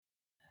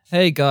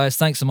Hey guys,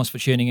 thanks so much for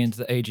tuning into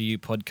the AGU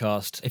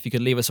podcast. If you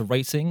could leave us a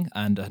rating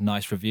and a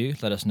nice review,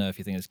 let us know if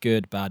you think it's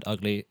good, bad,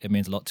 ugly. It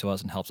means a lot to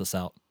us and helps us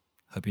out.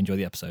 Hope you enjoy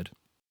the episode.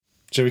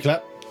 Shall we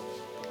clap?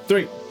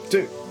 3,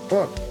 2,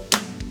 1.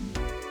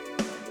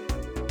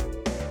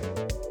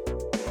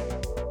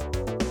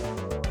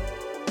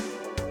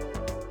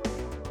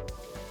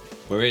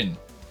 We're in.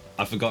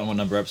 I've forgotten what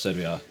number episode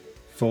we are.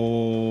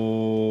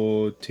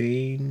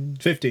 14,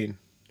 15.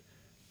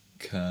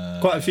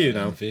 Quite a few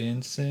now.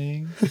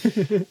 Convincing.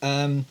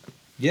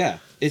 Yeah,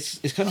 it's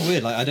kind of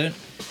weird. Like, I don't.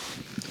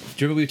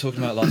 Do you remember we were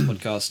talking about last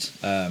podcast?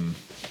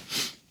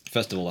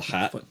 First of all, the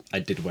hat. I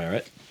did wear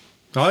it,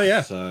 Oh,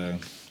 yeah. so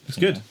It's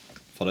good.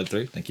 Followed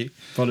through. Thank you.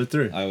 Followed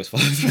through. I always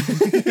follow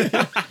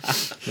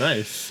through.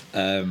 Nice.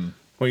 Um,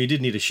 Well, you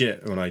did need a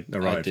shit when I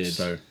arrived. did.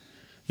 So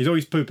he's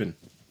always pooping.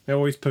 They're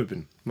always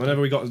pooping.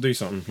 Whenever we got to do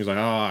something, he's like,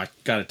 I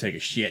gotta take a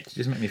shit.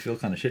 just make me feel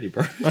kind of shitty,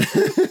 bro.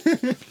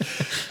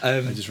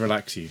 I just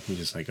relax you. You're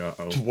just like,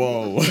 uh-oh.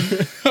 Whoa.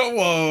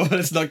 Whoa,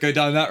 let's not go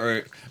down that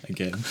route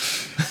again.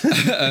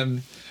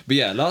 But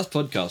yeah, last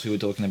podcast we were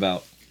talking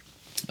about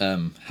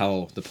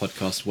how the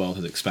podcast world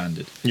has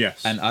expanded.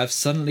 Yes. And I've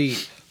suddenly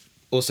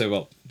also,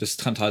 well, this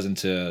kind of ties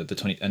into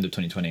the end of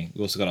 2020.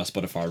 We also got our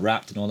Spotify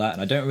Wrapped and all that,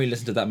 and I don't really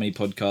listen to that many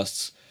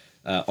podcasts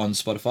on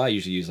Spotify. I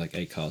usually use like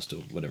Acast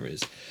or whatever it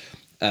is.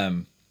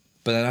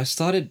 But then I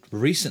started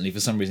recently,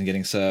 for some reason,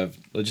 getting served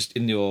or just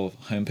in your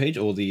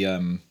homepage all the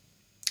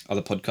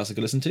other podcasts I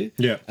could listen to.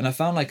 Yeah. And I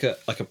found like a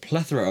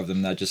plethora of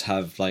them that just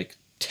have like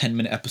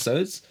 10-minute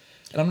episodes,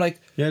 and I'm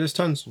like, Yeah, there's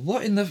tons.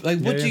 what in the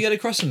what do yeah. you get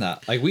across in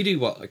that? Like we do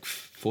what, like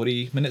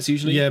 40 minutes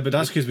usually. Yeah, but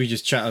that's because we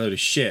just chat a load of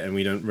shit and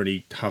we don't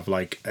really have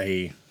like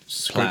a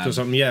script Plan. or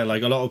something. Yeah,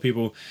 like a lot of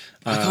people.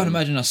 I can't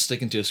imagine us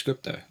sticking to a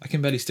script though. I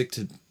can barely stick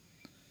to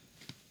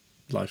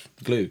Life.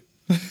 glue.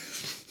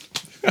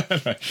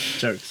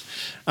 Jokes.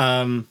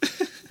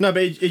 No, but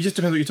it just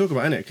depends what you talk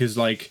about, innit? Because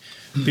like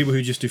people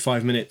who just do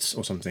 5 minutes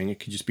or something, it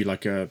could just be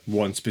like a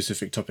one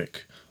specific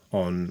topic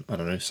on, I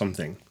don't know,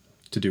 something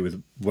to do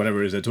with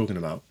whatever it is they're talking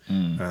about.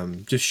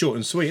 Just short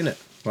and sweet, innit?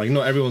 Like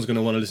not everyone's going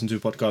to want to listen to a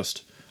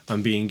podcast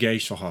and be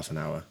engaged for half an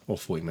hour or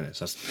 40 minutes.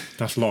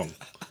 That's long.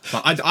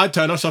 Like, I'd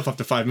turn us off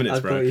after 5 minutes,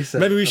 bro.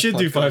 Maybe we should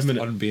do 5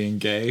 minutes. On being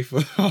gay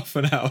for half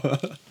an hour.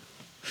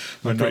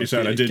 I'm pretty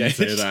certain I didn't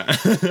say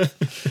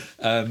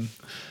that.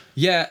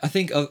 Yeah, I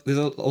think there's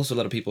also a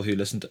lot of people who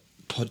listen to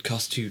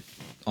podcasts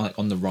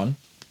on the run.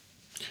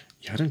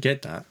 Yeah, I don't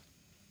get that.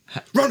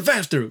 Run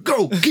faster!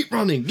 Go! Keep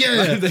running!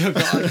 Yeah! They've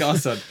got like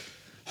us on.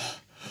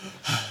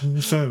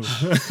 So,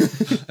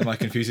 Am I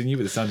confusing you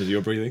with the sound of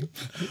your breathing?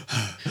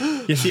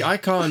 yeah, see, I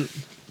can't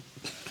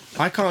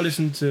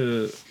listen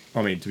to.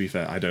 I mean, to be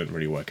fair, I don't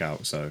really work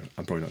out, so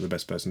I'm probably not the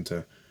best person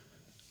to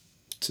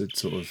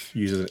sort of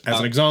use as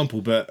an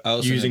example. But I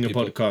also know using a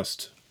people-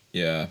 podcast,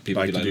 Yeah,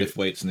 people Like who to like do- lift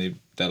weights and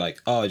they're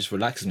like, oh, it just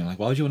relaxes me. I'm like,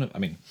 why would you want to? I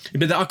mean,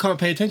 but I can't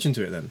pay attention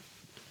to it. Then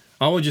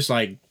I would just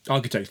like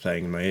architects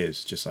playing in my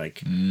ears, just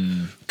like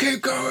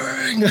keep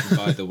going.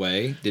 by the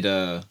way,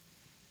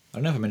 I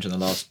don't know if I mentioned the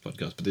last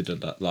podcast, but they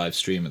did that live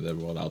stream at the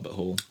Royal Albert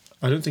Hall.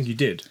 I don't think you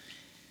did.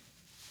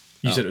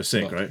 You said it was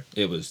sick, Well, right?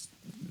 It was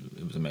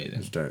amazing.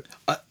 It's dope.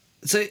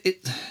 So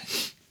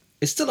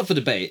it's still up for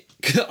debate.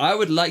 I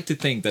would like to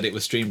think that it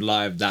was streamed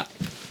live that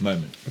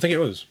moment. I think it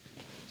was.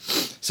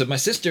 So my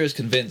sister is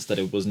convinced that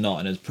it was not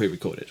and it was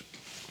pre-recorded.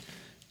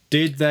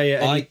 Did they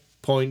at any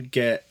point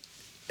get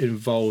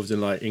involved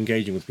in like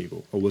engaging with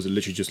people, or was it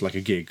literally just like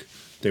a gig?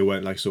 They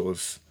weren't like sort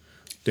of.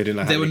 They didn't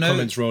like There have were any no-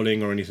 comments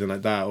rolling or anything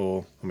like that,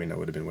 or I mean that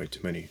would have been way too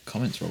many.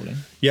 Comments rolling.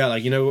 Yeah,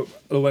 like you know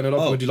when a lot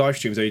of people do live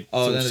streams, they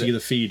sort of no, see the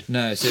feed.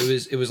 No, so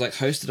it was like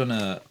hosted on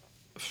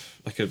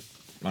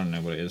I don't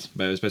know what it is,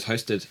 but it was both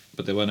hosted,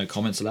 but there were no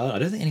comments allowed. I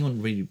don't think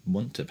anyone really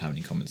wanted to have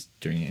any comments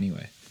during it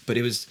anyway. But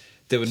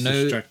there were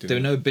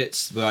no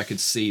bits where I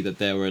could see that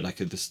there were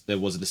there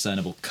was a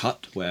discernible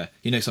cut where,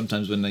 you know,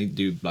 sometimes when they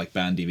do like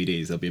band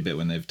DVDs, there'll be a bit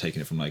when they've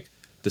taken it from like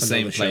the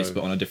same Another place show.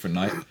 but on a different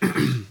night.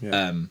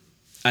 Yeah.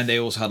 And they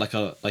also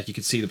had like you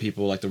could see the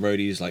people, like the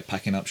roadies, like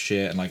packing up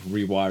shit and like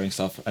rewiring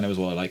stuff, and it was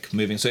all like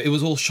moving. So it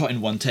was all shot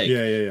in one take.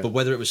 Yeah. But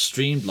whether it was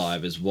streamed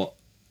live is what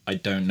I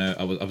don't know.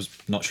 I was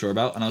not sure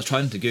about, and I was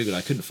trying to Google.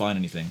 I couldn't find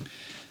anything.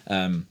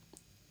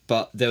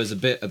 But there was a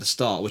bit at the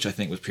start which I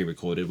think was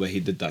pre-recorded where he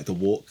did like the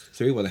walk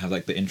through where they have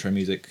like the intro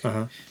music,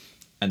 Uh-huh.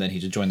 and then he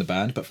just joined the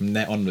band. But from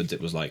there onwards,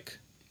 it was like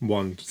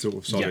One sort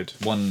of solid.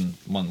 yeah,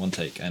 one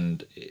take,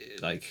 and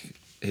like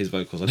his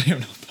vocals, I don't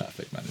even know,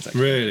 perfect, man. It's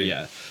actually, Really?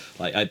 yeah.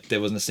 Like there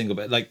wasn't a single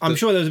bit. Like I'm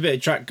sure there was a bit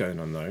of track going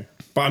on though.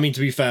 But I mean,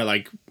 to be fair,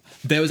 like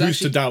there was who's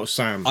actually to doubt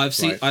Sam? I've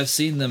seen like, I've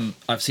seen them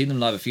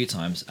live a few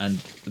times, and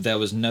there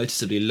was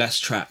noticeably less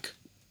track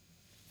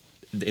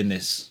in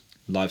this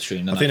live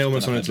stream. Than I think they I've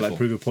almost heard wanted to like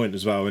before. prove a point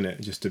as well,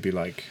 innit? Just to be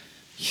like,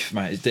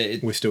 Man,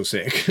 we're still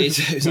sick. it's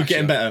we're actually-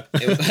 getting better.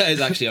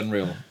 It's actually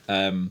unreal.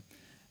 And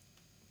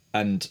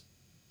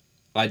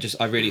I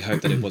really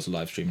hope that it was a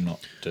live stream, not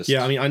just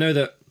Yeah, I mean, I know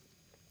that,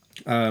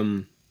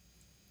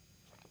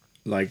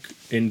 like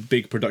in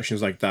big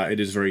productions like that, it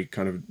is very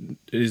kind of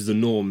it is the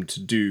norm to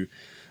do.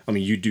 I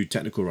mean, you do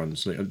technical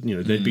runs. Like, you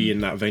know, they'd be in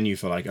that venue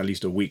for like at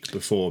least a week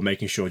before,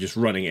 making sure just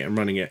running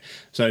it.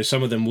 So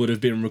some of them would have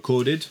been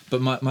recorded.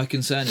 But my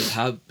concern is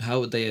how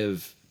would they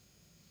have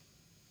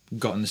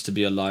gotten this to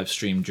be a live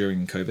stream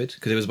during COVID?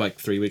 Because it was like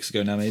 3 weeks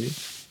ago now, maybe.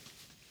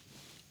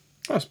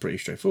 That's pretty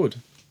straightforward.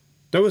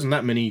 There wasn't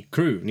that many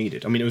crew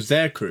needed. I mean, it was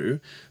their crew,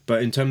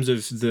 but in terms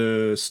of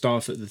the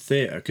staff at the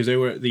theatre, because they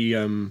were at the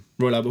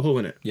Royal Albert Hall,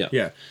 innit? Yeah.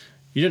 Yeah.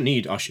 You don't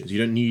need ushers. You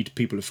don't need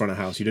people at front of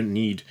house. You don't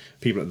need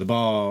people at the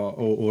bar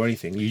or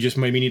anything. You just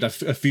maybe need a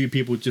few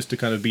people just to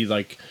kind of be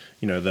like,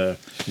 you know, the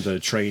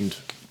trained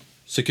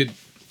So could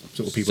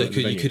sort of people.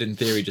 you could in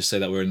theory just say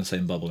that we're in the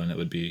same bubble and it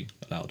would be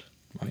allowed,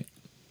 right?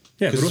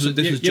 Yeah, but also,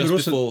 this was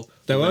just before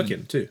they were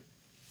working too.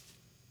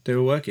 They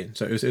were working,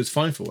 so it was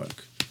fine for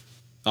work.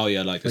 Oh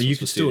yeah, like you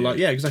could still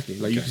exactly.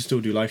 Like you could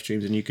still do live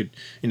streams, and you could,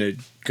 you know,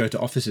 go to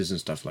offices and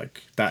stuff.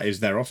 Like that is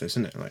their office,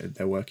 isn't it? Like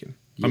they're working.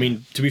 Yeah. I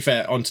mean, to be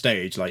fair, on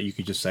stage, like you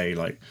could just say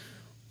like,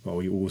 well,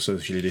 we all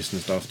socially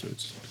distanced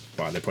afterwards.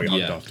 Well, they probably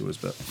hugged afterwards,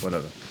 but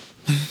whatever.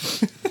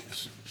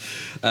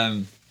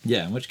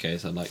 Yeah, in which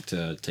case I'd like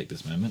to take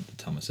this moment to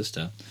tell my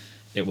sister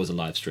it was a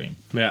live stream.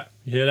 Yeah,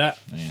 you hear that?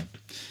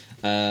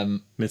 Yeah.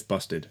 Myth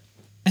busted.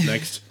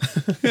 Next.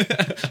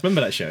 Remember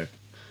that show?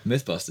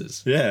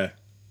 Mythbusters. Yeah.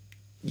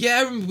 Yeah,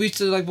 I remember we used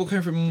to like walk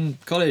home from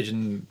college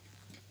and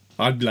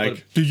I'd be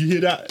like, did you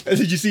hear that?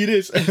 Did you see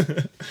this?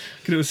 Because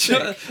it was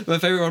sick. My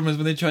favourite one was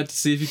when they tried to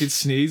see if you could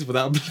sneeze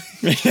without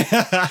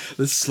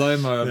the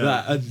slow-mo of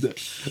that.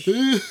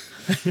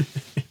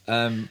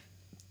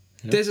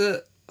 There's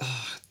a...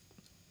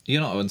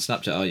 you're not on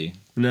Snapchat, are you?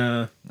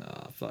 Nah.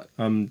 Oh, fuck.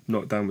 I'm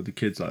not down with the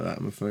kids like that,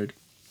 I'm afraid.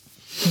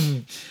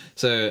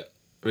 So,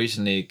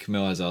 recently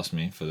Camille has asked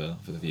me, for the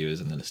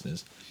viewers and the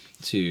listeners,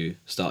 to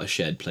start a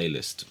shared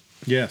playlist.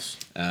 Yes.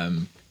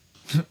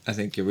 I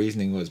think your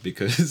reasoning was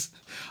because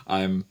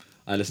I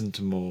listen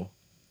to more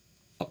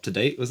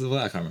up-to-date, was the word?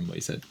 I can't remember what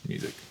you said,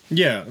 music.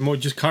 Yeah, more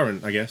just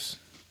current, I guess.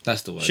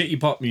 That's the word. Shitty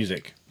pop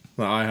music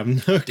that I have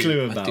no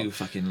clue about. I do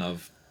fucking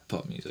love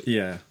pop music.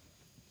 Yeah.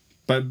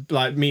 But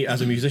like me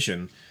as a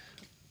musician,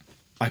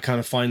 I kind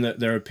of find that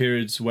there are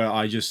periods where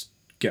I just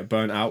get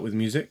burnt out with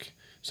music.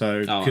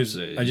 So, because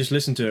I just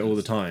listen to it all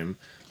the time.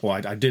 Or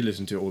I did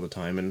listen to it all the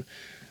time.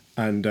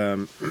 And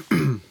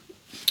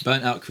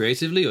burnt out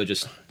creatively or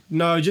just...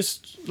 No,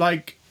 just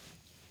like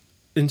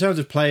in terms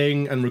of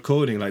playing and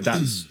recording, like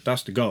that's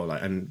the goal.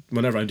 Like, and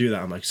whenever I do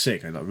that, I'm like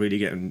sick. I like really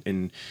get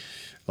in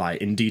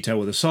detail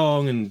with a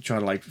song and trying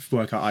to like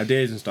work out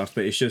ideas and stuff.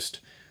 But it's just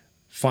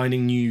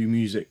finding new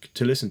music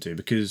to listen to,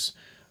 because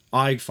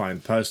I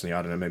find personally,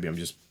 I don't know, maybe I'm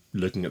just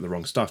looking at the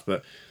wrong stuff,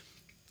 but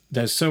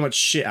there's so much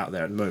shit out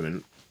there at the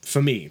moment.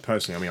 For me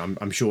personally, I mean,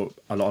 I'm sure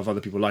a lot of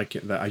other people like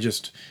it, that I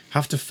just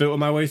have to filter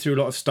my way through a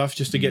lot of stuff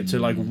just to get to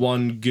like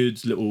one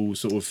good little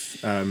sort of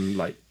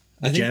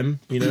gem,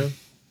 you know.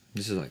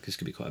 This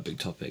could be quite a big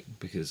topic,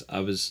 because I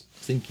was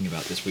thinking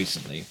about this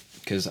recently,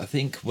 because I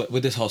think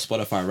with this whole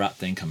Spotify Wrapped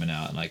thing coming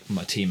out, and like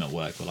my team at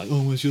work were like,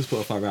 oh, what's your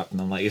Spotify Wrapped?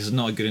 And I'm like, this is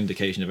not a good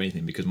indication of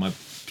anything, because my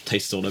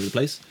taste is all over the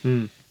place.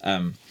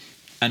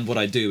 And what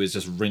I do is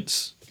just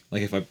rinse,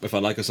 like if I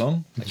like a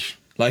song,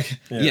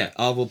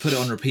 I will put it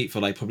on repeat for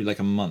like probably like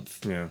a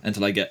month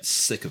until I get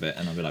sick of it,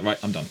 and I'll be like, right,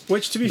 I'm done.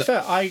 Which, to be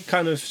fair, I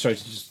kind of, sorry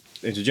to just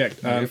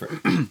interject, I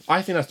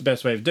think that's the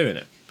best way of doing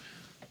it.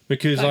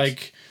 Because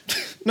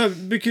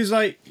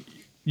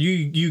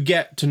you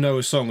get to know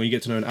a song, or you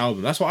get to know an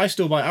album. That's why I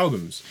still buy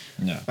albums.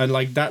 Yeah. And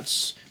like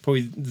that's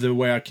probably the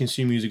way I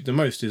consume music the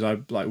most, is I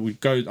like would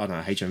go, I don't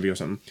know, HMV or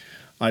something.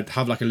 I'd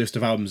have like a list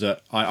of albums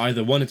that I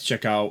either wanted to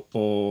check out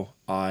or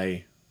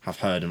I have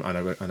heard and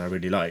I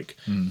really like.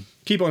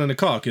 Keep it on in the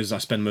car, because I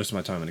spend most of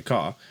my time in the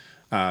car.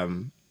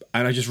 And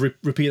I just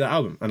repeat that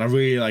album, and I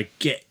really like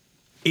get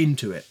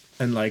into it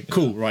and like,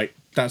 cool, right,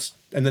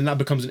 and then that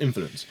becomes an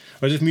influence.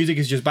 Whereas if music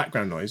is just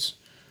background noise,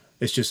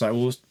 it's just like,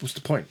 well, what's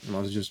the point? And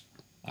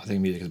I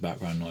think music as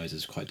background noise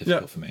is quite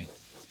difficult for me.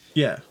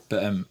 Yeah,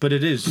 but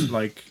it is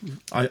like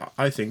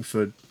I think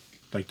for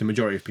like the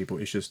majority of people,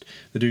 it's just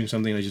they're doing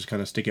something, they just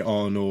kind of stick it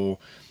on, or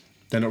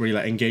they're not really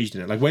like engaged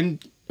in it. Like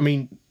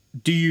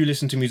do you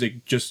listen to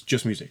music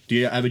just music? Do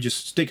you ever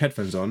just stick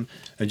headphones on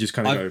and just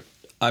kind of go?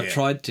 I've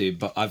tried to,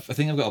 but I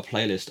think I've got a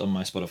playlist on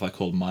my Spotify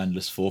called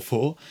Mindless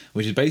 4/4,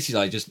 which is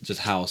basically like just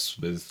house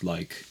with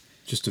like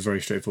just a very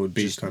straightforward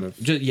beat, kind of.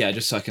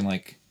 Just so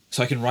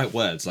I can write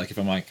words, like if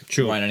I'm like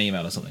writing an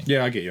email or something.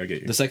 Yeah, I get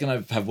you. The second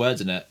I have words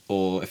in it,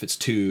 or if it's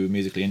too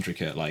musically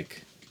intricate,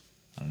 like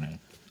I don't know,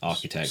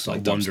 Architects,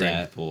 like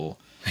dubstep, or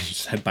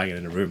just headbanging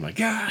in a room, like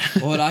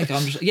or like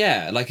I'm just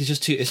like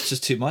it's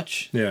just too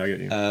much. Yeah, I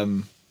get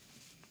you.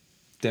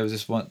 There was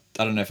this one.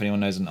 I don't know if anyone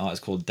knows an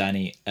artist called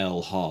Danny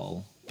L.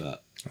 Hall,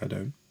 but I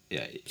don't.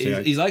 Yeah,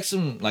 he's like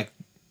some like,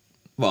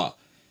 well,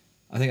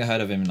 I think I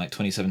heard of him in like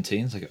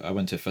 2017. It's like I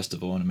went to a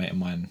festival, and a mate of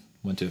mine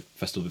went to a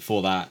festival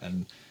before that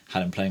and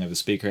had him playing over the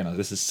speaker, and I was like,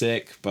 this is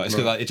sick. But it's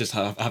because I just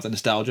have the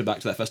nostalgia back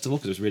to that festival,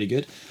 because it was really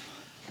good.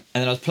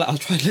 And then I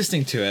tried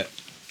listening to it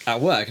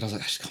at work, and I was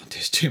like, I just can't do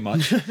this too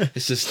much.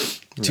 It's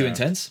just too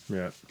intense.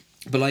 Yeah.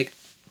 But like,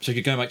 so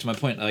going back to my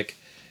point, like,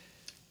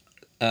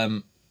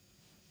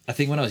 I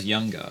think when I was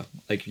younger,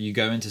 like you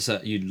go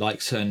into you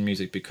like certain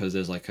music because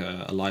there's like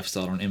a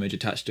lifestyle or an image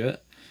attached to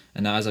it,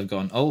 and now as I've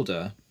gotten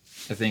older,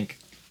 I think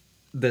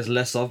there's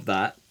less of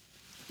that,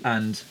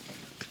 and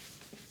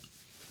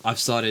I've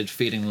started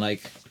feeling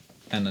like,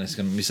 and it's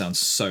going to sound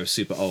so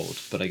super old,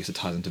 but I guess it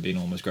ties into being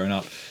almost grown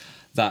up,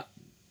 that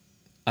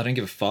I don't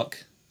give a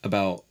fuck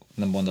about,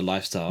 number one, the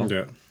lifestyle.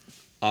 Yeah.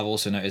 I've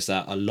also noticed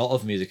that a lot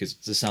of music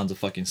just sounds the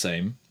fucking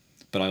same,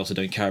 but I also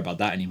don't care about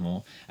that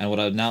anymore. And what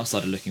I've now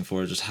started looking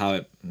for is just how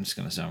it, it's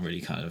going to sound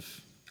really kind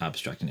of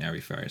abstract and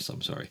airy-fairy, so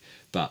I'm sorry,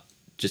 but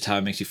just how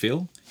it makes you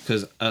feel.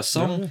 Because a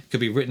song could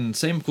be written,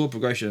 same chord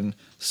progression,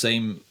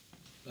 same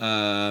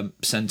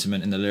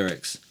sentiment in the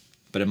lyrics,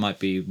 but it might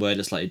be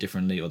worded slightly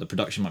differently, or the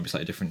production might be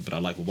slightly different, but I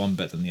like one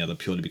better than the other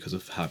purely because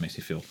of how it makes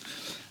me feel.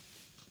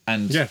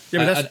 And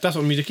but that's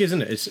what music is,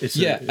 isn't it? It's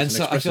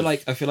so I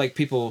feel like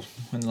people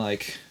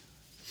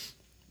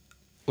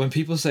when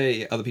people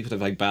say other people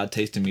have like bad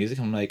taste in music,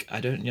 I'm like,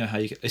 I don't know how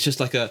you. It's just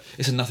like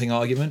it's a nothing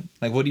argument.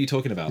 Like, what are you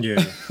talking about?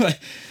 Yeah.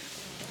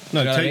 No,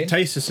 you know what I mean?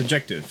 Taste is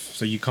subjective,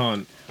 so you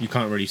can't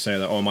really say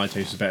that. Oh, my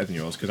taste is better than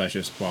yours, because that's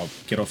just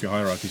get off your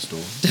hierarchy stool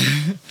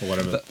or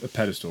whatever, a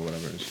pedestal,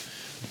 whatever it is.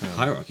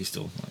 Hierarchy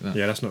stool, like that.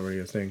 Yeah, that's not really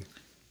a thing,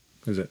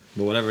 is it?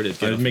 Well, whatever it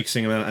is. I was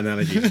mixing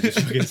analogies and just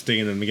fucking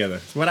sticking them together.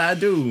 It's what I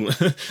do.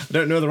 I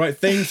don't know the right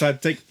thing, so I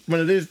take one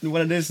of this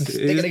and stick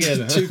it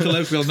together. Two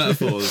colloquial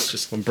metaphors.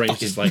 Just one brain's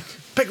just like,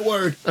 pick a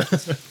word.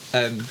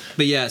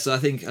 But yeah, so I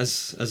think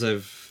as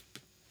I've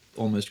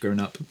almost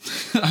grown up,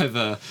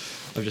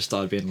 I've just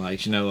started being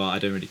like, you know what, I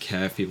don't really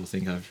care if people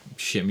think I've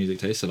shit music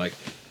taste. So like,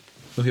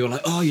 when people are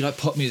like, oh, you like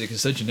pop music,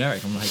 it's so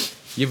generic. I'm like,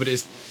 yeah, but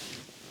it's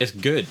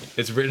good.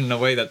 It's written in a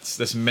way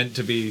that's meant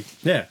to be.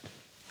 Yeah.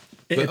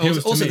 But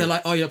also they're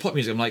like, oh, yeah, pop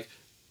music. I'm like,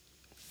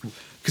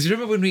 because you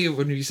remember when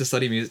we used to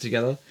study music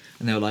together,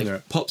 and they were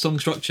like, pop song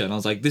structure, and I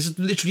was like, this is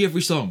literally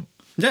every song.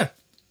 Yeah.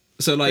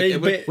 So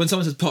like, when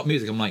someone says pop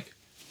music, I'm like,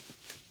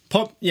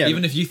 pop. Yeah.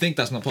 Even if you think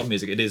that's not pop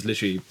music, it is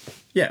literally.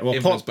 Yeah. Well,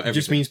 pop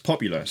just means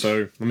popular.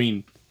 So I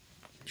mean,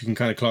 you can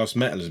kind of class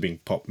metal as being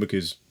pop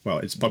because, well,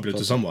 it's popular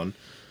to someone.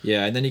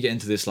 Yeah, and then you get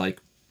into this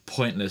like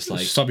pointless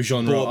like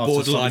subgenre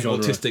borderline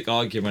autistic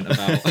argument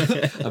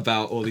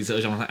about all these other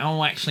genres. Like,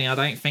 oh, actually, I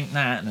don't think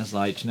that, and it's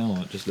like, you know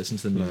what? Just listen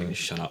to the music and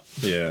shut up.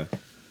 Yeah.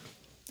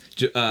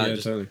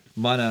 Totally.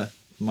 Minor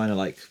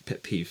like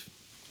pet peeve.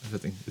 I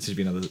think this should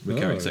be another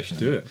recurring section.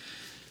 Do it.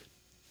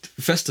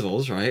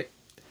 Festivals, right?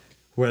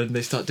 When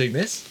they start doing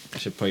this, I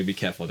should probably be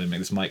careful. I didn't make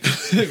this mic.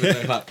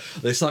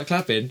 They start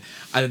clapping,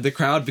 and the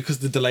crowd, because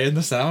of the delay in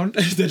the sound,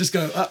 they just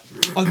go up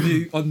on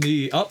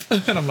the up,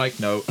 and I'm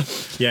like, no.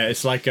 Yeah,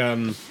 it's like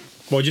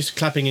just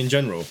clapping in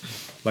general.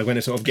 Like when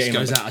it's sort of getting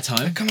goes out of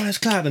time. Come on, let's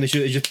clap, and it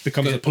just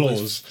becomes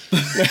applause.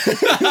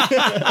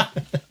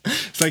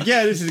 It's like,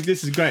 yeah, this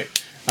is great.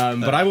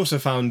 But I've also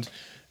found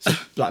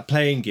like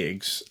playing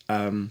gigs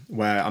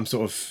where I'm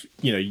sort of,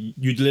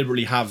 you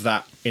deliberately have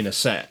that in a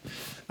set.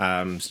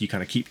 So you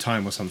kind of keep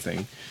time or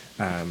something,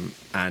 and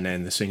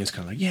then the singer's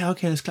kind of like, yeah,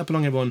 okay, let's clap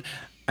along, everyone.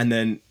 And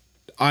then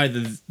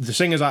either the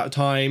singer's out of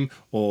time,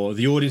 or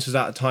the audience is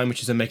out of time, which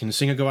is then making the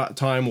singer go out of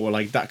time, or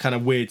like that kind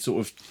of weird sort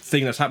of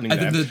thing that's happening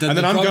there. And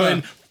then I'm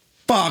going,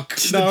 fuck,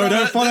 no,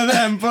 don't follow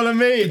them, follow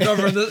me. The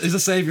drummer is a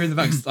saviour in the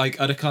back.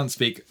 Like, I can't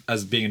speak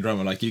as being a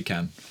drummer like you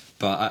can,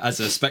 but as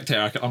a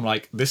spectator, I'm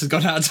like, this has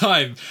gone out of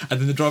time, and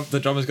then the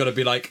drummer's got to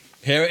be like,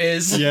 here it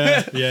is.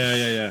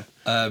 Yeah.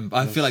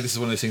 I feel like this is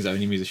one of those things that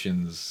only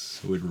musicians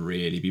would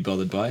really be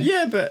bothered by.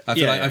 Yeah, but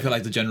I feel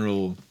like the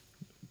general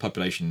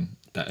population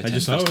that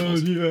attends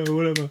festivals.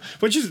 Whatever.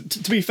 But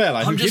just to be fair,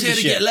 like, I'm just here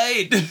to get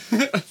laid.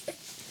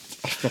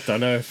 I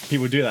don't know if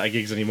people do that at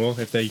gigs anymore.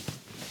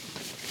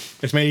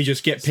 It's mainly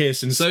just get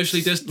pissed and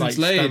socially distance like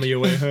laid. Stammer your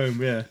way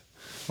home. Yeah.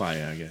 Well,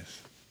 yeah, I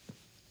guess.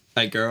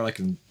 Hey, girl, I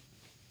don't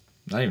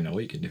even know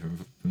what you can do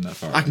from that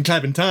far. I can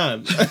clap in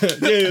time.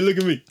 Yeah, look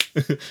at me.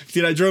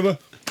 See that drummer?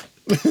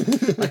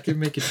 I can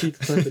make a cheek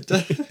clap in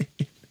time.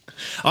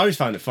 I always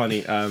found it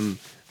funny,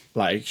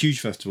 like huge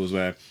festivals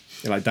where,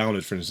 like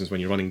Download, for instance, when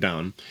you're running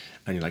down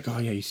and you're like, oh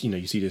yeah, you see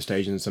the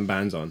stage and some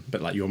bands on,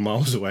 but like you're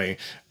miles away,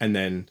 and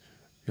then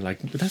you're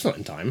like, but that's not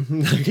in time.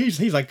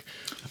 he's like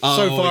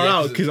so far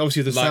out, because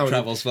obviously the sound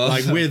travels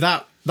fast. Like we're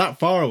that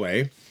far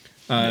away,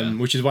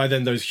 which is why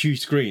then those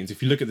huge screens,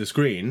 if you look at the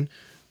screen,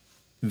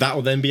 that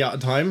will then be out of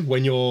time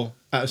when you're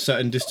at a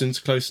certain distance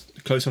close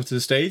enough to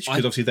the stage, because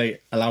obviously they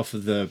allow for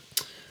the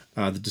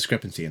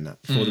discrepancy in that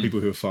for the people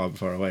who are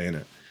far away in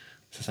it.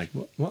 So it's like,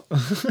 what?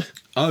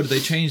 Oh, did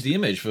they change the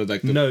image for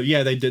like? No,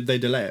 yeah, they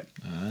delay it,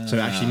 so it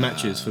actually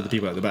matches for the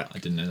people at the back. I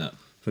didn't know that.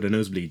 For the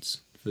nosebleeds.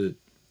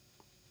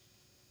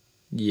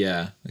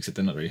 Yeah, except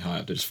they're not very high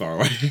up; they're just far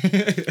away.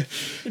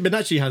 But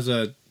actually has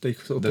they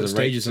sort of put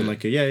stages on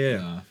like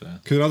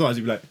because otherwise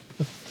you'd be like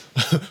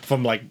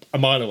from like a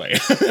mile away.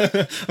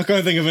 I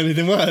can't think of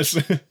anything worse.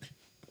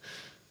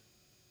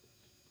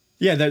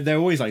 Yeah, they're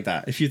always like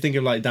that. If you think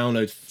of like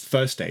Download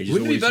first stage,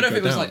 wouldn't it be better if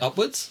it was like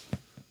upwards?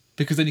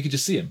 Because then you could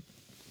just see him.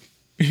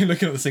 You're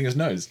looking at the singer's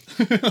nose.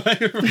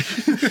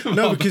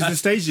 No, because the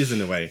stage is in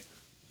the way.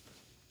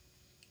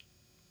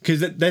 because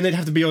then they'd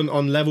have to be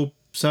on level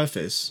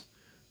surface.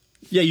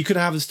 Yeah, you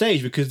couldn't have the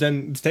stage because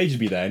then the stage would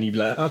be there and you'd be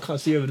like, oh, I can't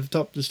see over the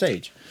top of the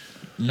stage.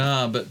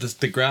 Nah, but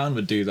the ground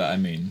would do that, I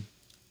mean.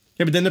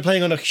 Yeah, but then they're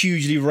playing on a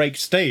hugely raked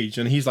stage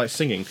and he's like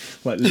singing,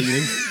 like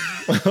leaning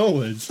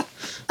forwards,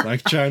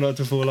 like trying not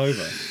to fall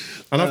over.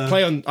 And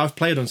I've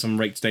played on some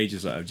raked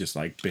stages that have just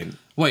like been.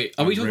 Wait,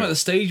 are we talking about the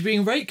stage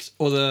being raked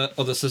or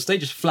the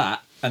stage is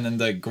flat and then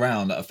the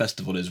ground at a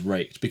festival is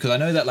raked? Because I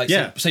know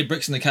that say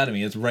Brixton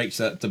Academy is raked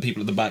so that the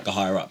people at the back are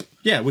higher up.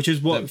 Yeah, which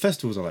is what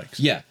festivals are like.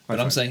 Yeah, but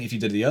I'm saying if you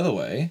did it the other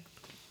way.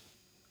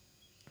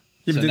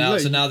 Yeah,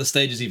 so now the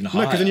stage is even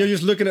higher. No, because then you're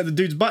just looking at the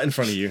dude's butt in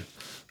front of you.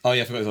 Oh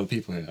yeah, I forgot there's other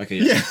people here. Okay,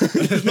 yeah.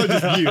 It's not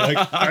just you.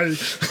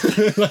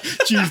 I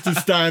choose to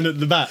stand at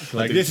the back.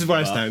 Like this is where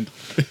I stand.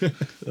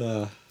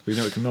 We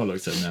know what Camille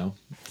looks at now.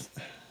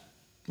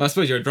 I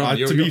suppose you're a drummer.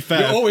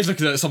 You're always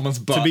looking at someone's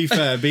butt. To be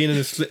fair, being in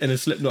a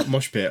Slipknot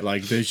mosh pit,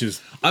 like there's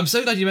just. I'm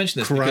so glad you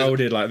mentioned this.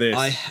 Crowded like this.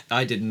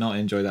 I did not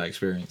enjoy that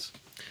experience.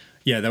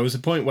 Yeah, there was a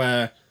point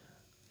where.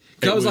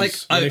 I was like,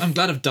 I'm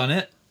glad I've done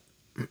it,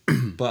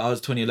 but I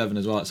was 2011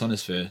 as well at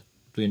Sonosphere.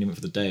 We only went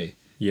for the day.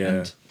 Yeah.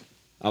 And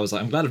I was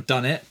like, I'm glad I've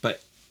done it,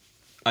 but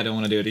I don't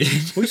want to do it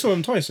again. We saw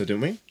them twice, though,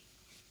 didn't we?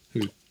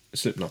 Who?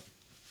 Slipknot.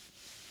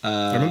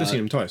 I remember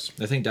seeing them twice.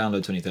 I think Download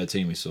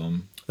 2013 we saw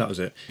them. That was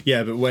it.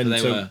 Yeah, but when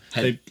they were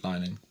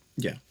headlining.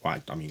 Yeah,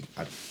 well, I mean,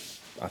 I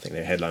think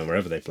they headline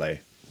wherever they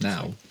play.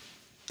 Now.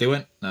 They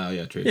went. Oh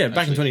yeah, true. Yeah,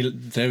 back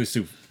in they were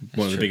still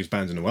one of the biggest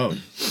bands in the world.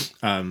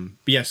 But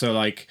yeah, so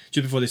like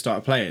just before they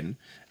started playing,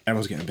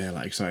 everyone's getting a bit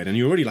like excited, and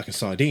you're already like a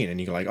sardine,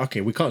 and you're like, okay,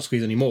 we can't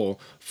squeeze any more.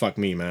 Fuck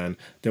me, man.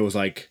 There was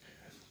like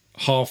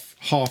half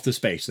the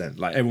space then.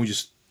 Like everyone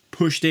just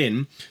pushed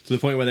in to the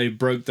point where they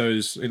broke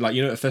those. Like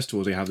at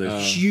festivals they have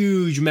those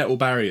huge metal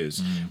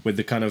barriers with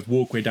the kind of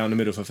walkway down the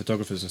middle for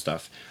photographers and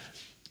stuff.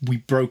 We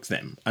broke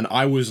them, and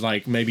I was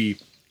like maybe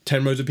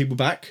 10 rows of people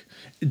back.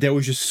 There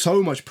was just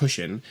so much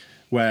pushing.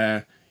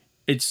 Where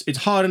it's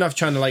hard enough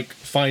trying to like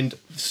find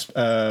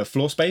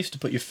floor space to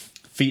put your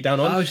feet down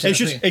on.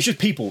 It's just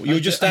people. You're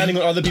just standing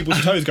on other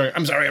people's toes, going,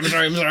 "I'm sorry,"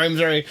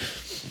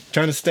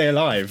 trying to stay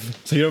alive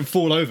so you don't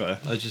fall over.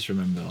 I just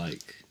remember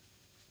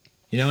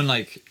when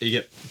like you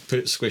get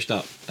squished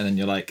up and then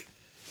you're like,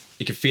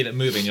 you can feel it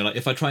moving. You're like,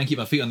 if I try and keep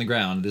my feet on the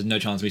ground, there's no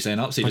chance of me staying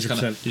up. So you just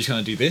kind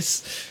of do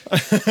this, and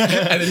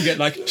then you get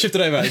like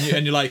shifted over,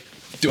 and you're like.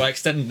 Do I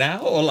extend now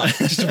or like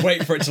just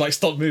wait for it to like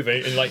stop moving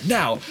and you're like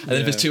now? And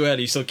then if it's too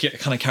early, you still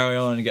kind of carry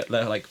on and get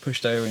like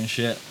pushed over and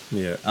shit.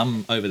 Yeah,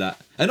 I'm over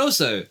that. And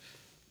also,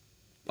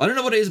 I don't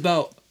know what it is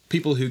about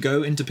people who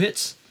go into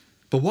pits,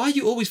 but why are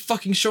you always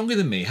fucking stronger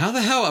than me? How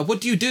the hell? What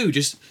do you do?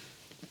 Just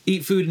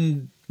eat food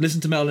and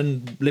listen to metal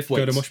and lift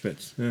weights? Go to mosh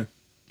pits. Yeah.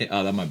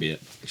 Oh, that might be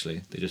it.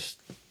 Actually, they just.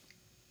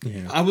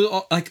 Yeah. I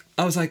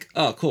was like,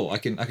 oh, cool. I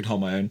can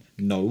hold my own.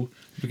 No,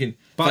 we can.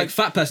 But like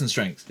fat person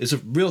strength, it's a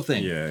real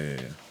thing. Yeah.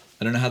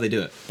 I don't know how they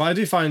do it. But I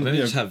do find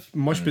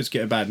mosh pits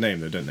get a bad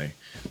name though, don't they?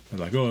 They're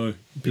like, oh,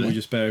 people are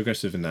just better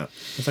aggressive in that.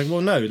 It's like, well,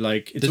 no,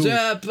 like it's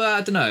but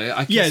I don't know.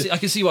 I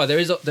can see why there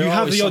is. There you are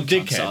have the odd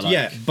dickhead,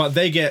 like, but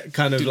they get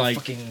kind of like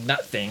fucking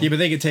that thing. Yeah, but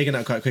they get taken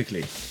out quite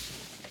quickly.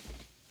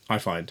 I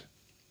find.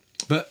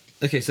 But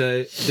okay,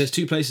 so there's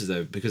two places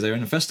though because they're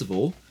in a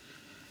festival,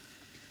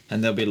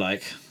 and there'll be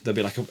like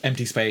an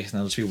empty space, and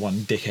there'll just be one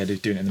dickhead who's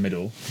doing it in the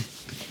middle.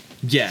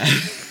 Yeah,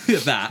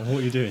 that. What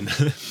are you doing?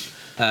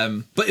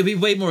 But it'd be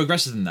way more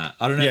aggressive than that.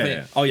 I don't know.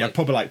 Yeah. Oh yeah,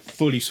 probably like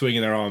fully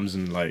swinging their arms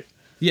and like.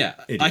 Yeah,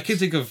 idiots. I can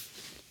think of.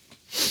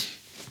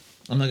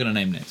 I'm not gonna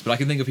name names, but I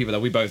can think of people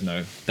that we both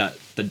know that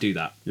do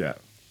that. Yeah.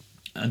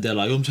 And they're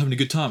like, "Oh, I'm just having a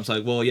good time." It's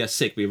like, well, yeah,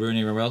 sick. We're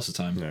ruining everyone else's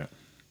time. Yeah.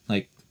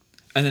 Like,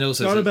 and then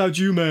also. It's not about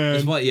you, man.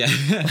 It's what, yeah.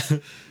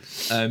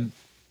 So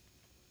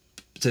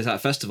it's at a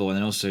festival, and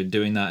then also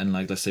doing that in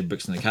like, let's say,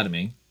 Brixton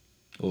Academy,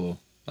 or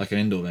like an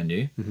indoor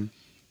venue. Mm-hmm.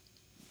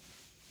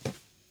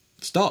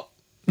 Stop.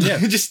 Yeah.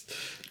 just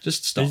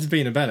stop. It's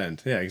being a bad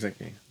end. Yeah,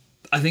 exactly.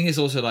 I think it's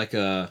also like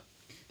a.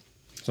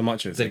 So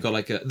much of it. They've got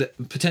like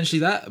potentially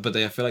that, but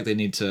I feel like they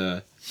need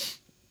to.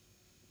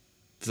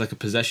 There's like a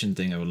possession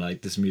thing of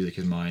like this music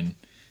is mine,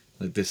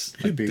 like this.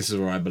 Like, this is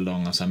where I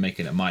belong, so I'm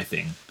making it my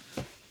thing.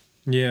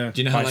 Yeah.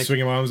 Do you know how like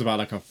swinging my arms about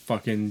like a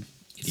fucking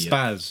idiot.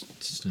 spaz?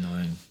 It's just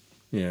annoying.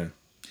 Yeah.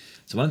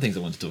 So one of the things I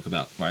want to talk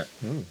about, right?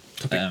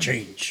 Topic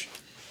change.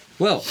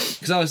 Well,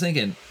 because I was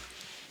thinking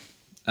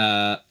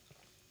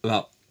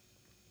about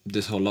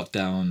this whole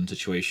lockdown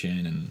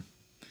situation, and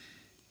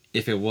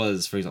if it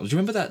was, for example, do you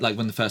remember that like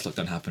when the first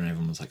lockdown happened, and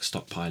everyone was like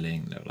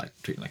stockpiling, they were like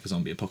treating like a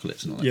zombie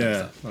apocalypse and all that kind of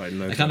stuff. Like,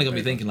 it kind of got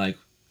me thinking like,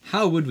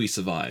 how would we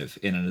survive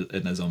in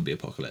a zombie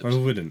apocalypse? I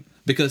wouldn't.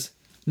 Because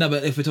no,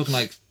 but if we're talking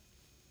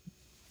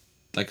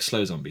like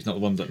slow zombies, not the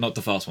ones not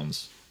the fast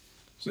ones.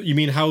 So you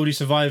mean how would you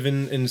survive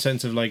in the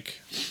sense of like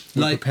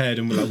we're prepared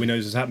and we know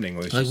this is happening?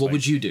 Or like what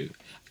would you do?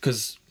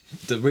 Because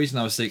the reason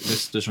I was thinking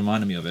this just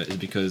reminded me of it is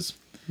because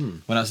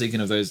when I was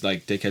thinking of those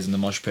like dickheads in the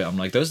mosh pit, I'm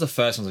like, those are the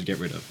first ones I'd get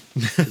rid of.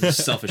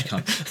 Selfish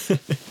cunts.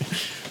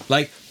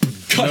 Like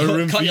No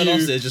room cut for your you.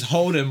 losses. Just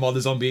hold him while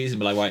the zombie eats him.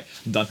 Be like, right,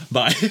 I'm done.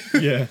 Bye.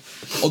 Yeah.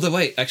 Although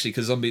wait, actually,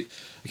 because zombie.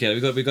 Okay, we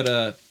got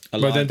a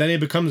But line. then it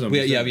becomes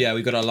zombies.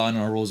 We got a line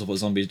on our rules of what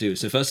zombies do.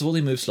 So first of all,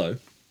 they move slow,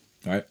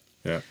 right?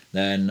 Yeah.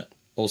 Then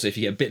also, if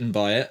you get bitten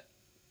by it,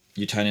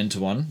 you turn into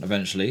one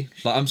eventually.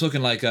 Like I'm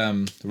talking like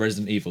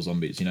Resident Evil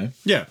zombies, you know.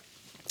 Yeah.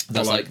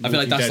 That's Or like I feel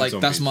like Walking that's Dead that's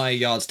zombies. my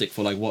yardstick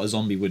for like what a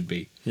zombie would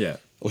be Yeah.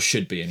 or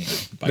should be anyway.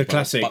 The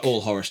classic. by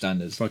all horror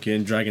standards.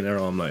 Fucking dragging their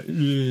arm like.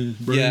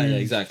 Yeah,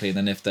 exactly. And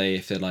then if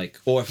they're like,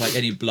 or if like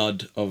any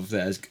blood of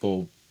theirs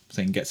or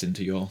thing gets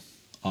into your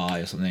eye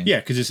or something. Yeah,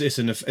 because it's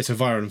a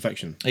viral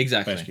infection.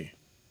 Exactly. Basically.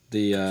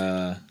 The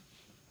I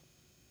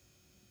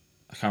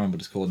can't remember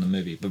what it's called in the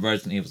movie, but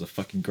Resident Evil's are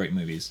fucking great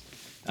movies,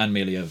 and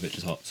Mila Jovovich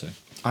is hot. So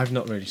I've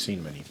not really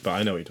seen many, but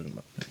I know what you're talking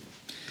about.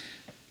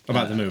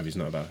 About the movies,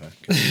 not about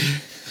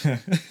her.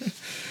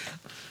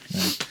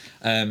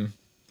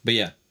 but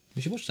yeah,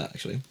 we should watch that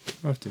actually.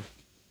 I have to.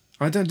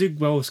 I don't do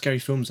well with scary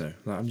films though.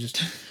 Like I'm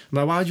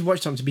like, why would you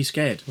watch something to be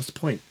scared? What's the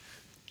point?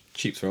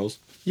 Cheap thrills,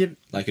 Yeah,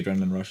 like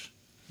Adrenaline Rush.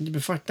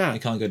 but fuck You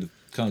that. can't go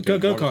Go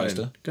roller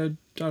coaster. karting.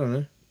 Go. I don't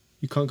know.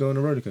 You can't go on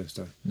a roller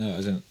coaster. No,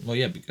 as in, well,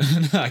 yeah,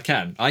 no,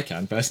 I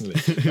can personally.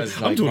 As in,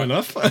 I'm like, tall right-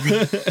 enough.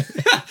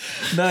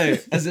 No,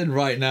 as in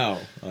right now,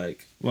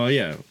 like Well,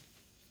 yeah.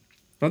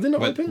 Are they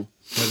not where, open?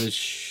 where there's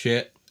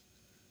shit.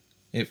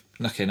 If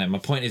okay, no, my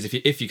point is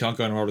if you can't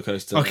go on a roller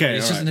coaster, Okay,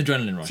 it's just alright.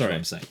 an adrenaline rush. Sorry. What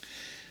I'm saying.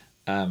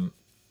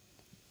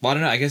 Well, I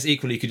don't know. I guess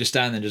equally you could just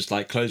stand there and just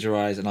like close your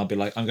eyes, and I'll be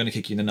like, I'm going to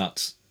kick you in the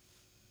nuts,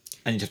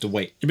 and you'd have to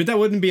wait. Yeah, but that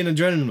wouldn't be an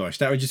adrenaline rush.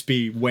 That would just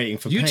be waiting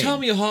for You pain. tell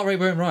me your heart rate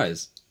won't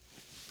rise.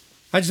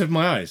 I just have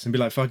my eyes and be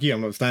like, fuck you,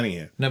 I'm not standing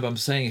here. No, but I'm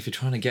saying if you're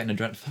trying to get an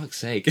adrenaline, fuck's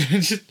sake,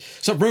 just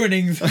stop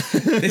ruining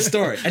this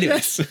story. Anyway,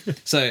 Yes.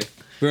 so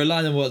we're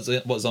aligned on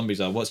what zombies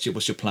are. What's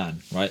your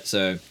plan, right?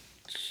 So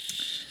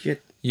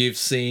Shit. you've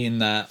seen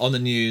that on the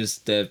news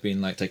they've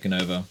been like taken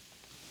over.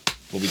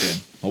 What are we doing?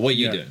 Or what are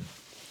you Yeah. doing?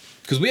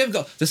 Because we have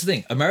got this is the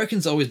thing.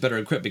 Americans are always better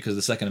equipped because of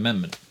the Second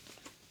Amendment,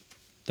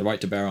 the right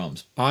to bear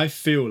arms. I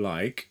feel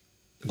like...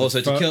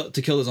 Also,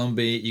 to kill the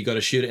zombie, you got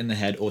to shoot it in the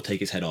head or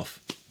take its head off.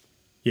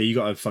 Yeah, you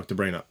gotta fuck the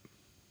brain up,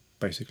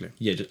 basically.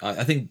 Yeah,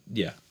 I think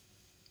yeah.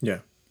 Yeah.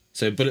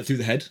 So bullet through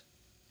the head,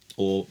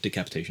 or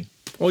decapitation.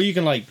 Or you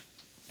can, like,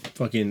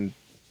 fucking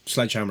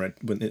sledgehammer it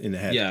in the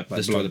head. Yeah, like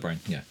destroy blood. the brain.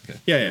 Yeah, okay.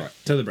 Yeah, Right.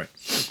 to the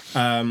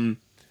brain.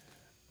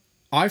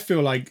 I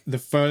feel like the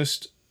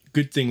first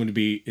good thing would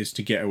be is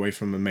to get away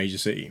from a major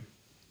city.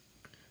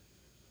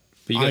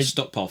 But you got to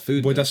stockpile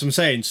food. Well, though. that's what I'm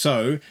saying.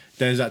 So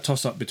there's that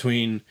toss up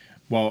between,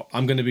 well,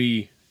 I'm going to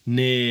be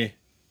near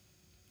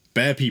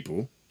bear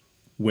people,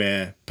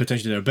 where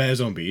potentially there are bear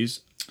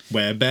zombies,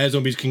 where bear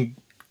zombies can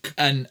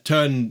and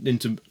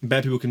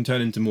bear people can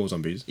turn into more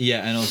zombies. yeah,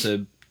 and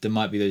also there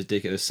might be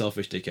those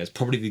selfish dickheads.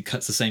 Probably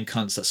the same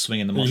cunts that swing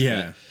in the mosh pit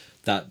Yeah.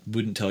 that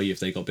wouldn't tell you if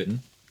they got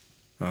bitten.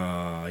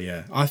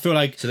 Yeah. I feel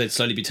like So they'd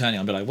slowly be turning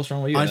and be like, "What's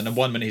wrong with you?" I- And then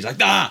 1 minute he's like,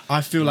 "Ah!"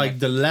 I feel like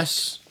the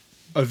less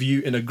of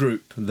you in a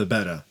group, the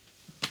better.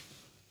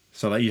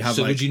 So like you have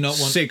So like would you not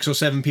want- 6 or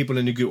 7 people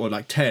in a group, or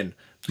like 10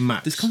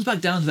 max. This comes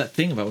back down to that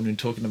thing about when we were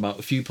talking about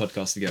a few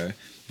podcasts ago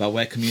about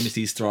where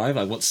communities thrive,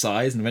 like what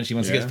size, and eventually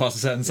once it Yeah. gets past a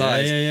certain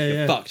size, yeah, you're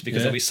yeah. fucked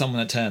because Yeah. there'll be someone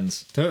that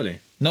turns. Totally.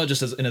 Not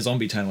just as in a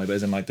zombie turn way, but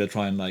as in like they'll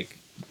try and like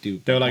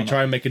do. They'll like one-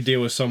 try and make a deal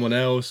with someone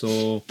else,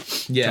 or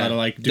yeah, try to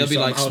like do there'll be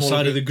something like smaller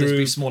outside of the There'll be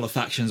group. smaller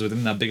factions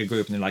within that bigger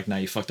group, and they're like, "Now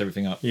you fucked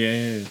everything up."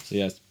 Yeah. So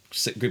yeah,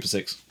 group of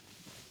 6.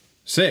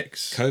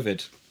 6.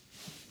 COVID.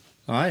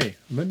 Aye.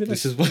 Maybe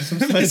This that's is what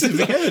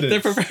scientific evidence.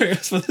 they're preparing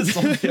us for the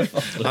zombie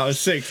apocalypse. That was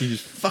 6. You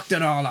just fucked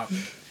it all up.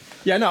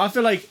 Yeah. No, I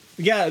feel like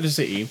get out of the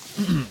city.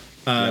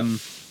 Yeah,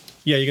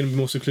 you're gonna be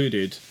more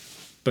secluded,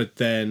 but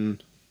then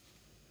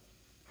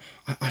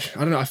I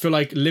don't know. I feel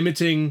like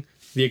limiting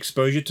the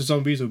exposure to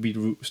zombies would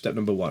be step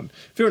number 1.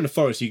 If you're in the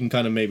forest, you can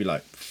kind of maybe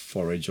like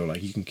forage, or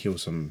like you can kill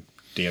some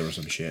deer or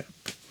some shit.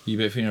 You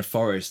bet if you're in a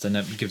forest, then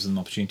that gives them an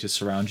opportunity to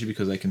surround you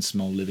because they can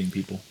smell living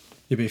people.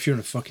 Yeah, but if you're in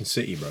a fucking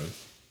city, bro,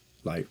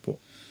 like what?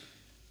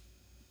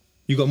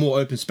 You got more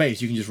open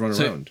space. You can just run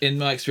So around. in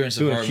my experience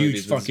of Build a horror huge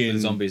movies with fucking-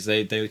 zombies,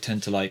 they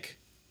tend to like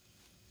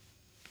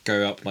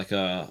go up like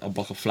a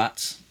block of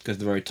flats, go to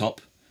the very top,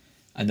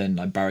 and then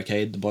like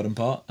barricade the bottom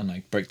part and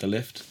like break the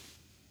lift.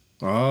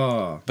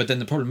 Ah, But then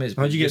the problem is,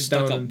 How'd you you're get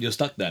stuck down? up. You're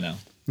stuck there now.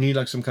 you need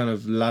like some kind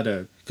of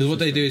ladder. Because what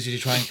they do is you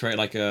try and create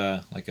like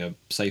a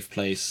safe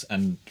place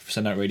and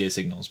send out radio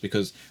signals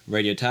because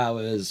radio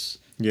towers,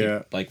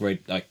 Yeah. like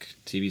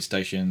TV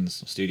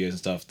stations, studios and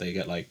stuff, they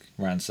get like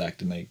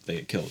ransacked and they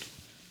get killed.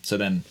 So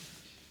then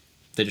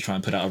they just try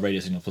and put out a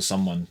radio signal for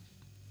someone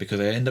because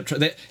they end up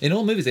in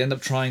all movies they end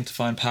up trying to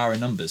find power in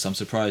numbers. I'm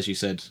surprised you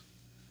said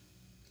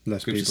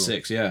Less groups people. of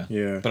 6, yeah.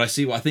 Yeah. But I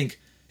see what I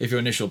think if your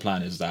initial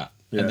plan is that,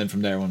 Yeah. and then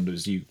from there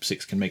onwards you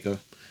 6 can make a.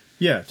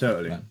 Yeah,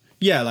 totally. Right.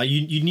 Yeah, like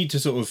you need to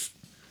sort of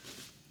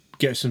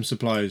get some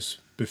supplies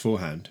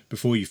beforehand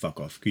before you fuck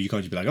off, because you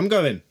can't just be like, I'm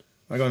going.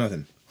 I got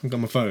nothing. I got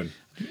my phone.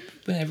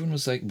 When everyone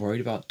was like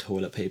worried about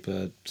toilet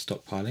paper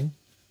stockpiling,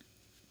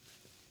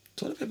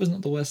 toilet paper's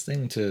not the worst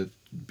thing to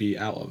be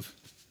out of.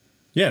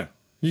 Yeah,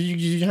 You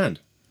use your hand.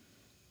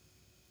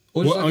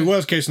 Or just I mean,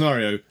 worst case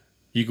scenario,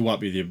 you can wipe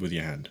with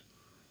your hand.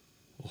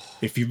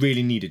 If you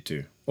really needed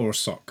to. Or a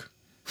sock.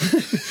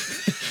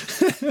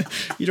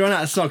 You'd run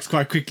out of socks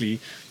quite quickly,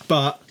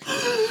 but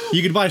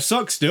you could buy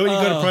socks still. You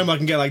go to Primark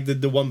and get like the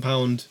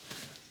 £1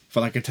 for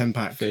like a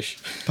 10-pack fish.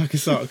 Pack of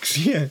socks.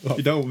 Yeah.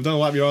 You don't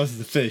wipe your ass as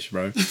a fish,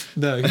 bro.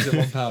 No, you get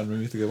 £1.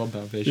 Remember to get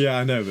 £1 fish. Yeah,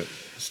 I know, but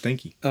it's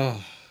stinky.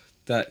 Oh,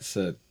 that's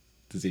a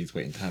disease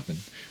waiting to happen.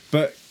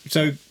 But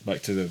so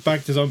back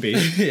to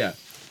zombies. Yeah.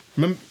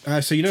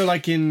 Remember, so you know,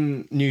 like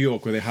in New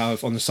York, where they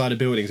have on the side of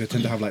buildings, they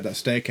tend to have like that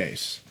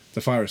staircase,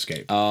 the fire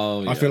escape.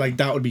 Oh, yeah. I feel like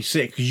that would be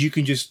sick because you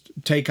can just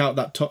take out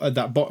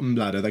that bottom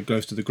ladder that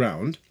goes to the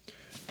ground.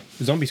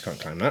 The zombies can't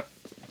climb that,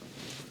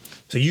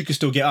 so you can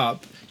still get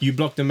up. You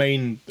block the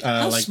main.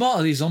 How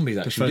smart are these zombies?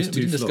 Actually, we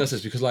didn't discuss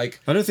this because I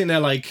don't think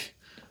they're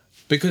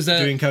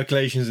they're doing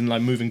calculations and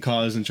like moving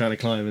cars and trying to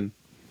climb and.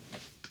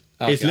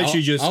 Okay, it's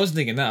literally just. I was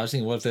thinking that. I was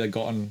thinking, what if they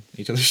got on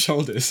each other's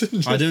shoulders?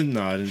 I didn't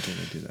think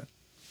they'd do that.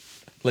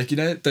 Like, you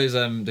know those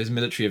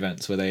military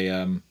events where they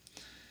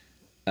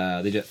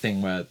do that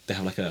thing where they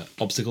have like a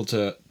obstacle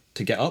to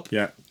get up.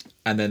 Yeah.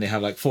 And then they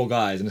have like 4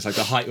 guys, and it's like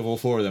the height of all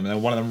 4 of them, and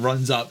then one of them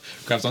runs up,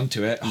 grabs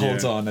onto it,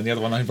 holds on, and the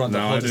other one runs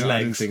up, holds his legs.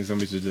 I didn't think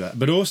zombies would do that.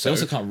 But also, they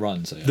also can't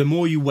run. So the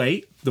more you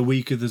wait, the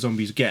weaker the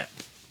zombies get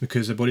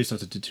because their bodies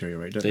start to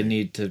deteriorate. Don't they? They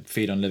need to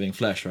feed on living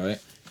flesh, right?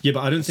 Yeah,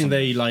 but I don't think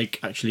they like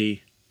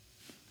actually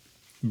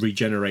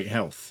regenerate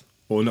health.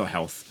 Or not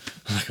health,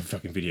 like a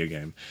fucking video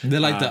game. They're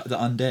like the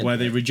undead. Where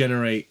they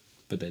regenerate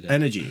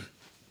energy.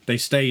 They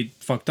stay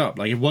fucked up.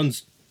 Like if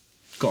one's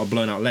got a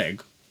blown out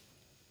leg.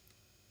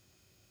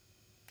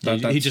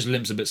 He just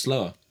limps a bit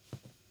slower.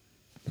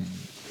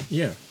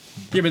 Yeah.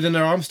 Yeah, but then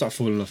their arms start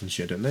falling off and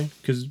shit, don't they?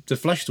 Because the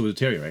flesh still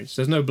deteriorates.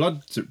 There's no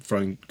blood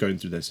going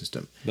through their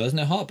system. But there's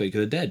no heartbeat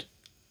because they're dead.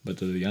 But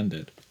they're the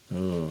undead.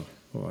 Oh,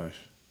 why?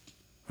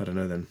 I don't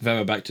know then. If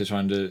ever back to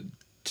trying to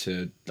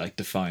like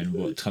define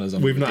what kind of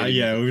zombie we've not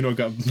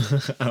got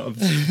out of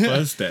the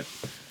first step.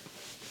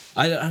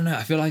 I don't know.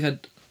 I feel like I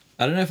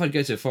don't know if I'd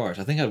go to a forest.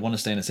 I think I'd want to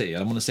stay in a city.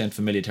 I'd want to stay in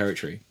familiar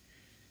territory.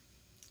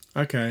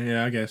 Okay,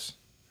 yeah, I guess.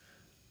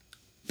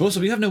 But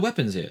also, we have no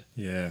weapons here.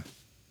 Yeah.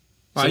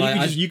 So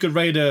you could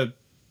raid a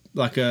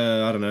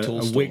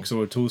Wix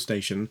or a tool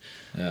station.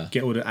 Yeah.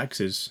 Get all the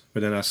axes,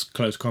 but then that's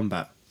close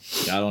combat.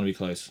 Yeah, I don't want to be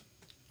close.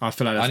 I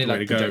feel like that's the way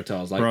to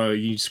projectiles, go. Bro,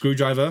 you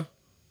screwdriver.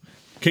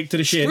 Kick to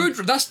the shin.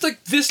 That's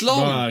like this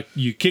long.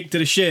 You kick to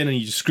the shin and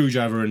you just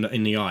screwdriver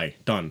in the eye.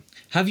 Done.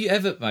 Have you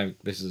ever...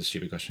 this is a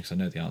stupid question because I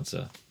know the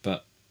answer.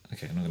 But,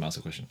 okay, I'm not going to answer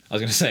the question. I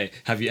was going to say,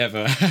 have you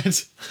ever had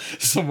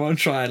someone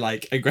try,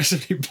 like,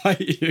 aggressively bite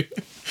you?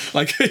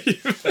 Like...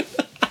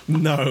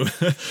 No.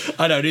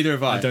 I know, neither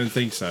have I. I don't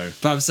think so.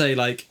 But I'm saying,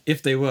 like,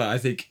 if they were, I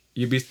think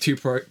you'd be too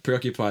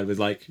preoccupied with,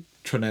 like,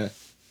 trying to...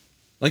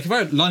 Like, if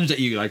I lunged at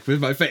you, like, with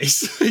my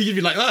face, you'd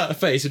be like,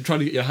 face, and trying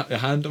to get your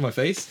hand on my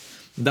face.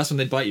 That's when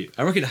they'd bite you.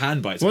 I reckon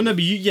hand bites. Well, no,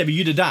 but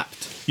you'd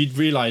adapt. You'd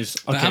realise,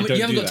 okay,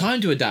 you haven't got time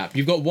to adapt.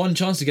 You've got one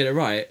chance to get it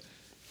right,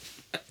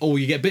 or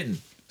you get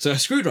bitten. So a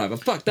screwdriver,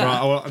 fuck that.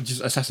 Right, or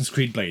just Assassin's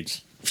Creed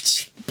blades.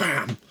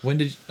 Bam!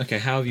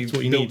 How have you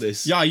built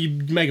this? Yeah,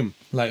 you make them.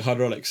 Like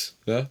hydraulics.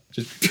 Yeah?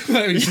 Just...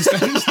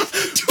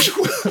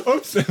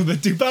 Oops,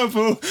 but too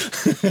powerful.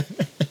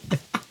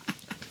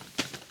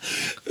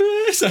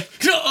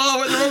 I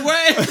went the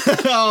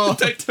wrong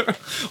way!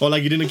 Or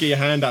like you didn't get your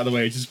hand out of the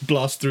way, just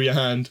blast through your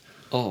hand.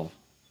 Oh.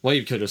 Well,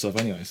 you killed yourself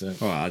anyway, so...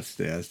 Oh, that's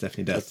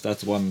definitely death.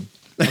 That's one...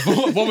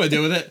 one way to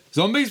deal with it.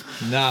 Zombies?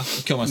 Nah,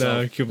 kill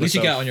myself. No, kill myself. At least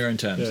you get it on your own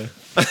terms. Yeah.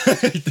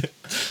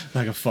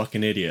 Like a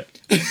fucking idiot.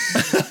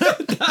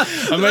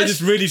 I made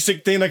this really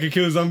sick thing I could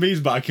kill zombies,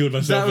 but I killed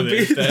myself with it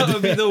instead. That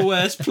would be the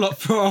worst plot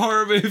for a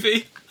horror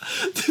movie.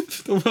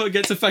 The world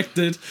gets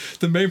affected.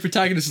 The main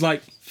protagonist is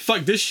like,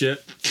 fuck this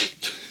shit.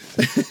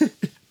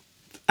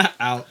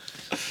 Out.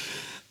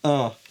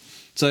 Oh.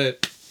 So,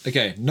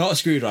 okay, not a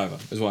screwdriver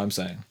is what I'm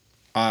saying.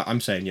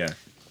 I'm saying, yeah.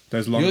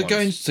 There's long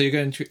ones. You're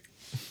going to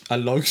a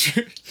long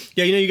screw?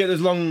 Yeah, you know, you get those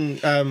long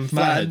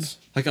flatheads.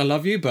 Like, I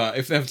love you, but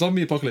if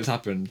zombie apocalypse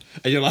happened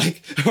and you're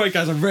like, all right,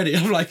 guys, I'm ready.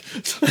 I'm like,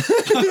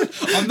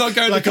 I'm not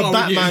going like to a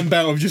Batman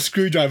belt of just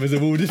screwdrivers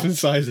of all different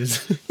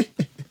sizes.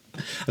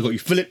 I got you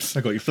Phillips,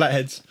 I got you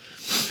flatheads,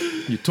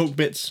 you torque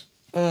bits.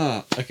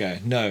 Okay,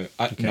 no.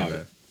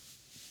 No.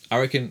 I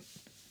reckon...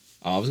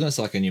 I was going to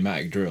say like a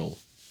pneumatic drill.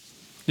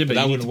 Yeah, but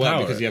that wouldn't work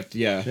because you have to...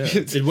 Yeah.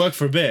 It'd work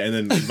for a bit and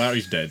then the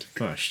battery's dead.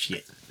 Oh,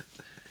 shit.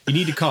 You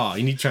need a car,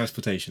 you need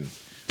transportation.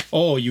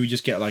 Or you would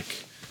just get like...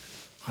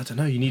 I don't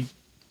know, you need...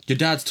 Your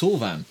dad's tool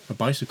van. A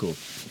bicycle.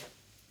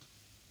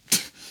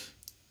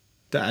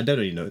 I don't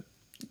really know.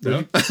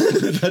 No?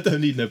 I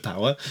don't need no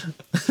power.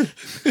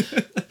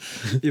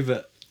 Yeah,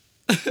 but...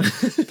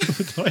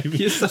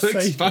 You're so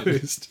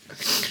exposed.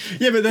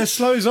 Yeah, but they're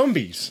slow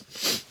zombies.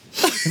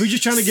 We're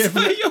just trying to get...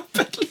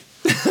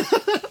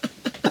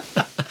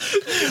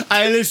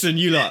 Hey, listen,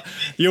 you lot.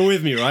 You're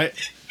with me, right?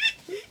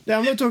 Yeah,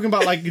 I'm not talking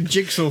about like a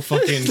jigsaw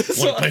fucking...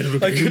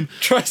 like a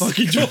tricycle.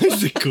 Fucking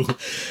tricycle.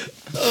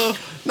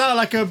 No,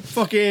 like a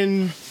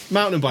fucking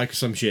mountain bike or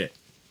some shit.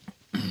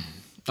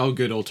 Oh,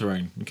 good,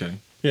 all-terrain. Okay.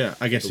 Yeah,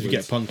 I guess if you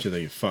get a puncture,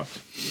 then you're fucked.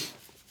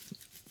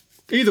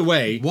 Either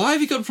way... Why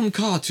have you gone from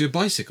car to a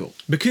bicycle?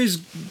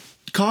 Because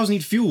cars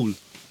need fuel.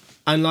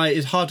 And, like,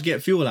 it's hard to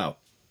get fuel out.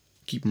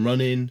 Keep them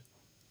running.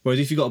 Whereas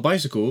if you got a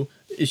bicycle,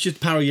 it's just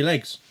power your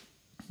legs.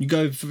 You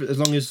go for as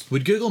long as...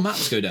 Would Google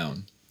Maps go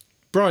down?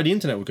 Bro, the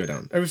internet would go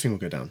down. Everything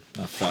would go down.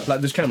 Oh, fuck.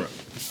 Like this camera.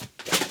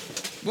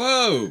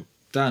 Whoa!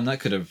 Dan, that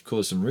could have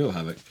caused some real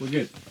havoc. We're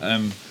good.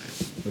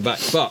 We're back.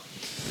 But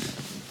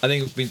I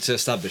think we need to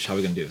establish how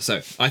we're going to do it.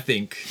 So I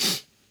think,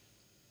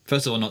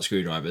 first of all, not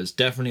screwdrivers.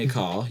 Definitely a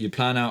car. You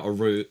plan out a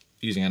route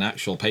using an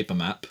actual paper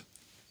map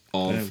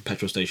of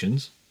petrol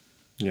stations.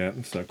 Yeah,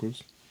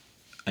 circles.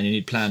 And you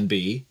need plan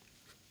B,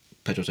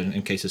 petrol station,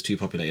 in case it's too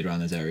populated around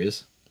those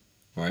areas.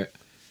 Right?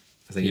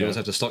 I think you also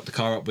have to stock the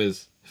car up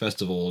with,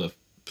 first of all,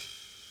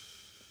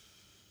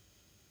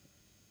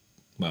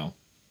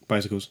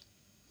 bicycles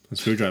and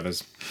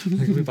screwdrivers.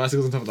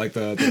 Bicycles on top of like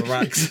the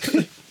racks.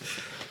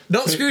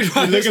 Not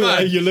screwdrivers.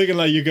 You're looking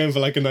like you're going for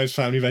like a nice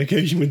family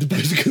vacation with the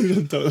bicycles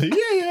on top. Like,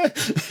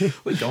 yeah.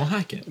 We're going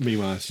hiking.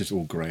 Meanwhile, it's just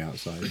all grey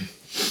outside.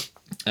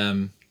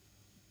 I'm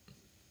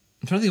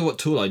trying to think of what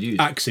tool I'd use.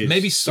 Axes,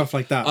 maybe stuff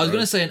like that. I was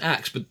going to say an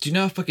axe, but do you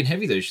know how fucking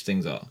heavy those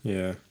things are?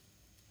 Yeah.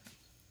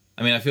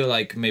 I mean, I feel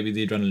like maybe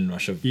the adrenaline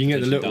rush of you can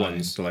get the little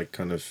ones to like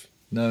kind of.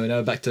 No,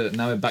 we're back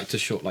to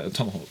short, like the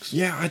tomahawks.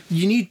 Yeah,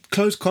 you need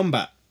close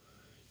combat.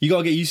 You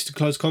gotta get used to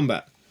close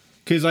combat.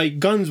 Because, like,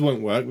 guns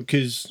won't work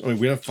because, I mean,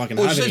 we don't fucking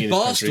have any in this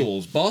bar country.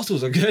 stools. Bar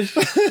stools are good.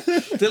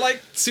 They're,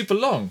 like, super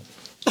long.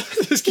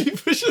 Just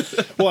keep pushing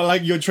them. What,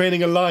 like you're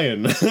training a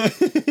lion?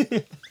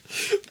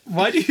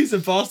 Why do you use a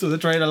bar stool to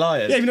train a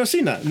lion? Yeah, have you not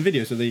seen that in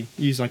videos where they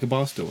use, like, a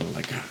bar stool? And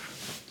like,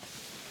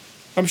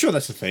 I'm sure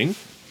that's a thing.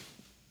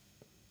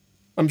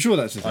 I'm sure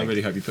that's the thing. I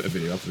really hope you put a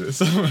video up of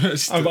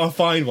this. I'll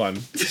find one.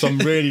 Some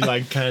really,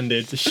 like,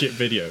 candid shit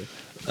video.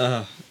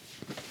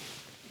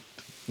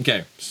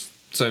 Okay,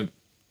 so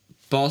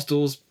bar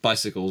stools,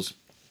 bicycles,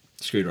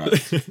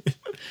 screwdrivers,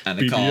 and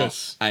a car,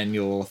 and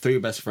your 3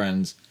 best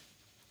friends,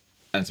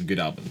 and some good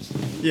albums.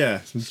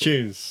 Yeah, some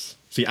tunes.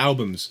 See,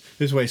 albums.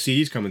 This is where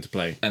CDs come into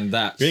play. And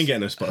that's we ain't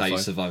getting no Spotify. How you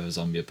survive a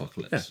zombie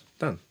apocalypse.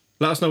 Yeah, done.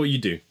 Let us know what you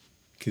do.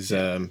 Because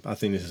I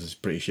think this is a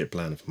pretty shit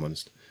plan, if I'm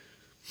honest.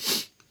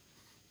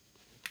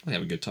 We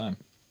have a good time.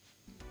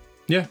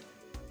 Yeah.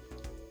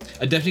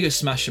 I'd definitely go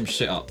smash some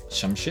shit up.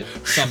 Some shit?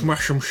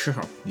 Smash some shit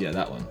up. Yeah,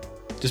 that one.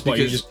 Just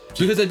because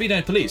because there'd be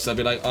no police. I'd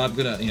be like, I'm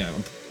gonna,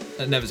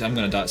 I'm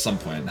gonna die at some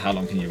point. How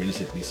long can you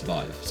realistically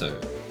survive? So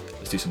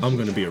let's do something. I'm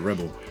gonna be a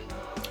rebel,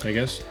 I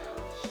guess.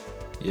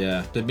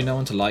 Yeah, there'd be no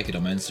one to like it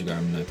on my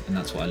Instagram, and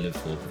that's what I live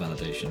for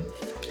validation.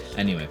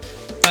 Anyway,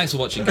 thanks for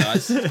watching,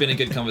 guys. It's been a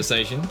good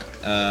conversation.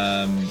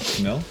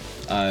 Camille,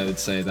 I would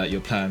say that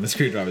your plan, the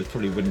screwdrivers,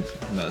 probably wouldn't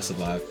let us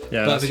survive.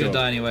 Yeah, but if you're gonna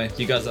die anyway,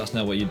 you guys let us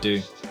know what you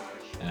do,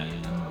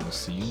 and we'll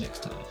see you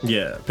next time.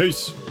 Yeah,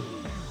 peace.